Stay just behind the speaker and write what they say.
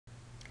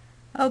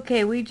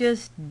Okay, we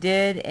just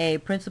did a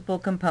principal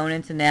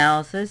components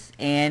analysis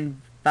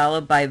and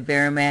followed by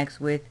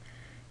Varimax with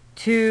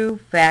 2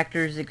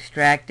 factors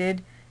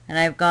extracted, and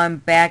I've gone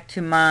back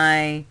to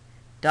my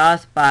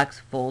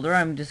DOSBox folder.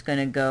 I'm just going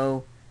to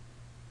go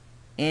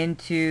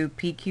into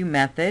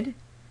PQMethod.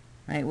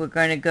 Right, we're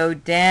going to go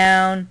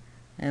down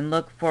and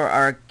look for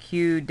our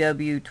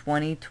QW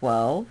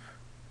 2012.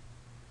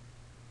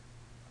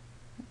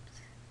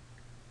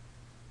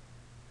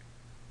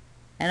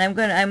 And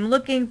I'm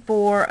looking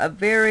for a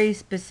very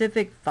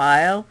specific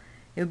file.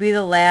 It would be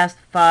the last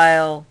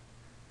file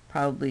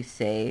probably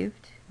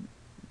saved.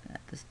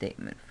 Not the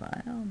statement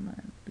file,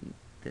 might be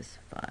this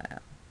file.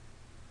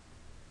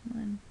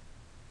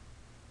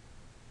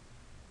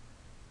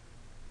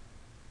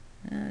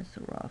 That's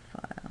a raw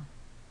file.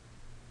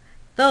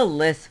 The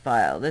LIS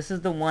file. This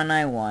is the one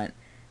I want.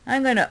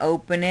 I'm going to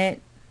open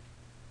it.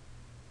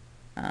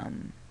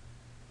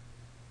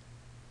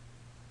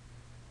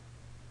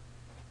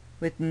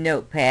 With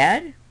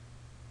Notepad.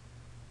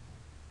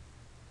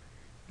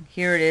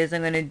 Here it is. I'm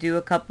going to do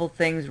a couple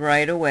things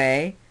right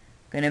away.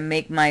 I'm going to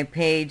make my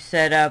page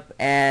set up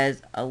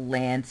as a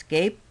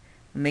landscape.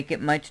 Make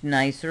it much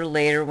nicer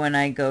later when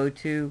I go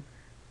to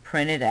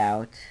print it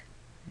out.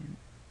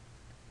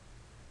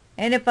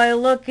 And if I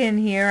look in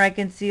here, I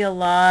can see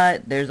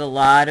there's a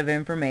lot of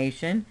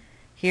information.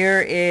 Here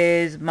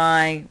is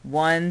my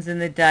ones in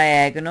the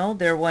diagonal.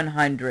 They're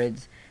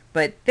 100s.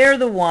 But they're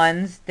the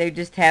ones. They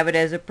just have it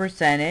as a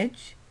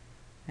percentage.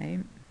 Right?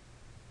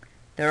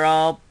 They're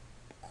all,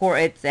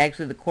 it's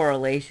actually the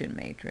correlation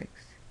matrix.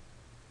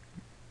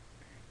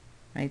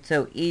 Right?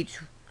 So each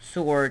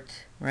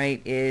sort,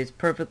 right, is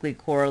perfectly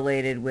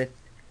correlated with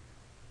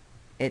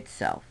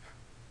itself.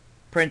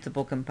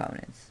 Principal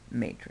components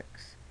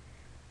matrix.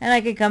 And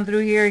I can come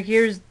through here.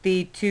 Here's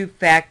the 2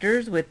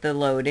 factors with the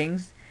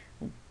loadings,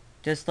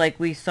 just like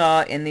we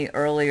saw in the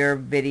earlier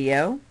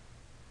video.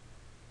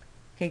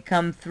 Can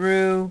come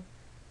through.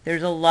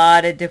 There's a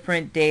lot of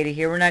different data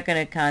here. We're not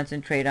going to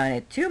concentrate on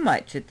it too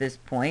much at this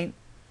point.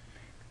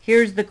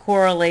 Here's the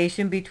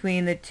correlation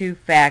between the 2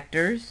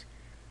 factors.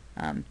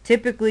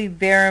 Typically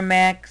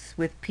Varimax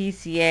with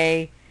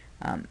PCA,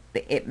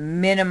 it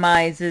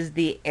minimizes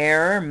the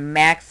error,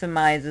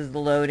 maximizes the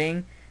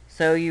loading.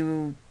 So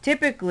you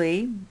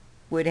typically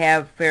would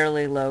have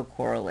fairly low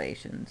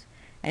correlations.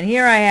 And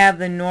here I have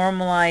the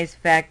normalized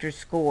factor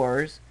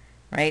scores,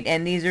 right?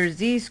 And these are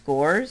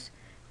z-scores.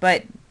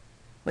 But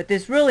what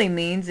this really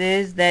means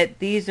is that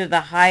these are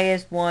the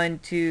highest 1,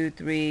 2,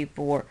 3,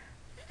 4,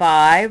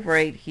 5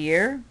 right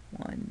here.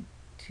 1,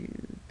 2,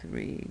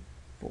 3,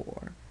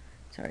 4.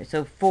 Sorry,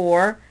 so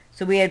 4.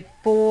 So we had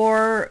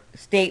 4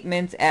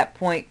 statements at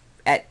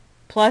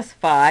plus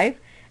 5,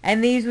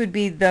 and these would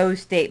be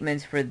those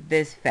statements for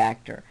this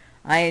factor.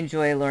 I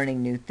enjoy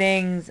learning new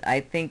things.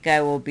 I think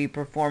I will be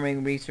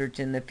performing research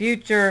in the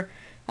future.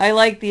 I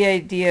like the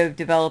idea of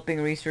developing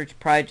research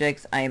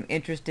projects. I am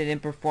interested in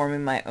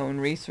performing my own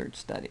research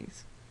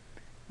studies.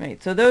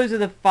 Right, so those are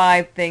the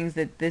 5 things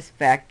that this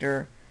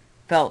factor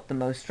felt the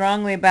most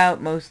strongly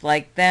about, most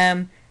like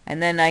them.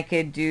 And then I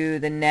could do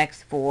the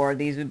next 4.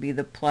 These would be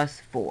the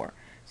plus 4.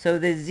 So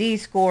the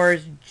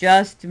z-scores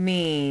just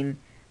mean,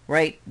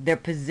 right, their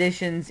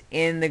positions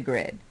in the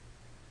grid.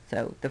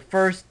 So the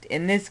first,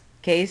 in this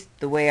case,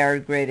 the way our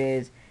grid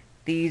is,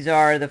 these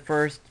are the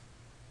first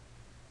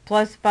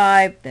plus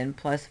 5, then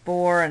plus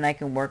 4, and I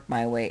can work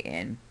my way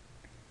in.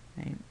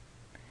 Right?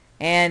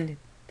 And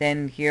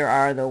then here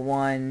are the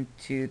 1,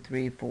 2,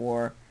 3,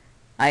 4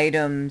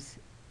 items,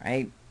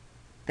 right,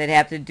 that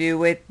have to do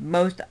with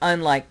most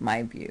unlike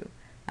my view.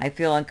 I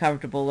feel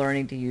uncomfortable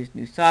learning to use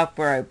new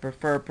software. I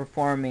prefer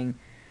performing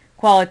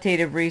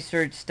qualitative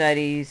research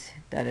studies,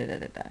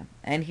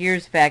 And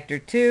here's factor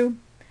 2.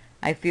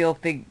 I feel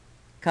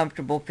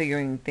comfortable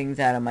figuring things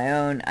out on my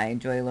own. I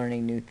enjoy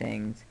learning new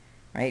things,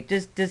 right?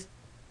 Just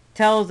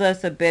tells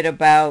us a bit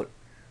about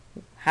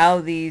how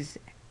these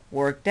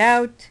worked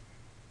out.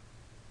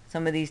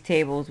 Some of these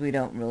tables we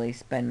don't really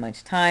spend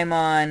much time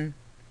on,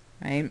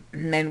 right?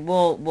 And then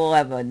we'll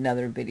have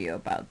another video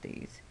about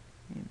these.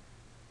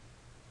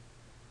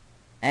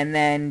 And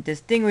then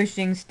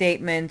distinguishing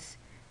statements,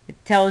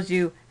 it tells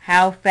you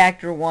how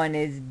factor 1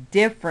 is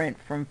different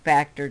from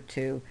factor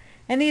 2.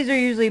 And these are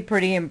usually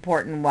pretty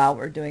important while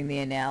we're doing the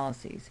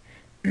analyses.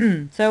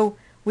 So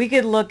we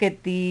could look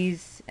at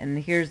these,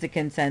 and here's the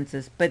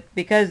consensus, but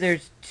because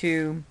there's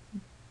 2,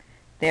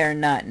 they're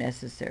not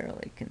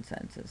necessarily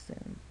consensus.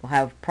 We'll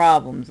have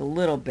problems a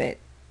little bit.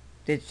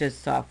 It's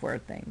just software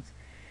things.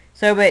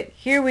 So, but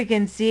here we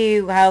can see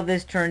how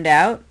this turned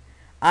out.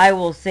 I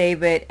will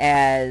save it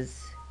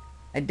as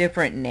a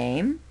different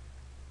name.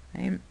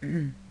 Okay.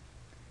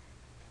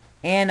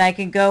 And I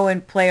can go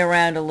and play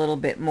around a little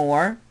bit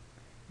more.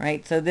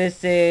 Right, so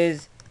this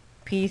is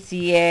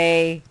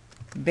PCA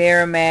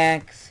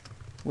Varimax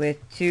with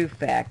 2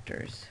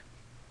 factors.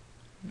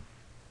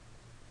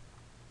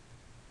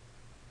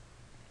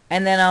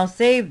 And then I'll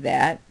save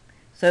that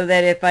so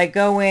that if I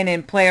go in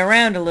and play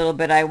around a little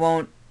bit, I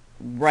won't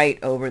write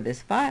over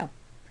this file.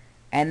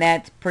 And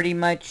that's pretty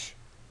much